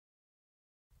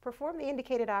Perform the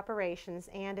indicated operations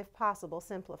and, if possible,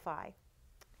 simplify.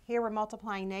 Here we're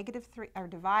multiplying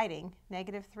dividing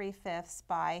negative 3/5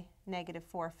 by negative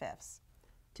 4/5.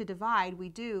 To divide,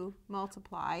 we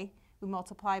multiply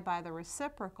by the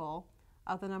reciprocal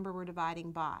of the number we're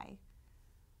dividing by.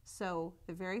 So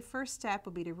the very first step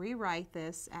will be to rewrite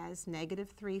this as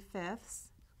negative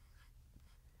 3/5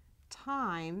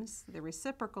 times the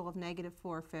reciprocal of negative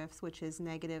 4/5, which is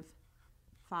negative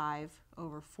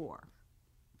 5/4.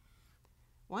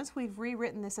 Once we've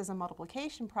rewritten this as a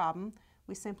multiplication problem,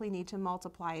 we simply need to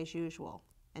multiply as usual.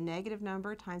 A negative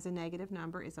number times a negative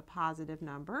number is a positive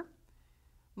number.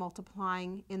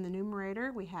 Multiplying in the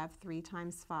numerator, we have 3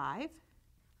 times 5.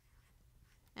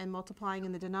 And multiplying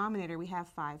in the denominator, we have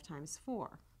 5 times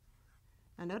 4.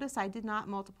 Now notice I did not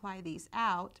multiply these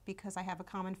out because I have a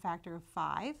common factor of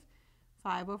 5.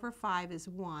 5/5 is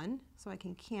 1, so I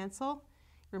can cancel,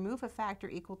 remove a factor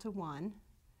equal to 1,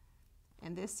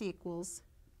 and this equals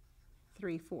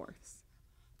 3/4.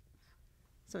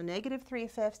 So negative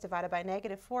 3/5 divided by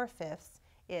negative 4/5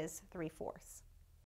 is 3/4.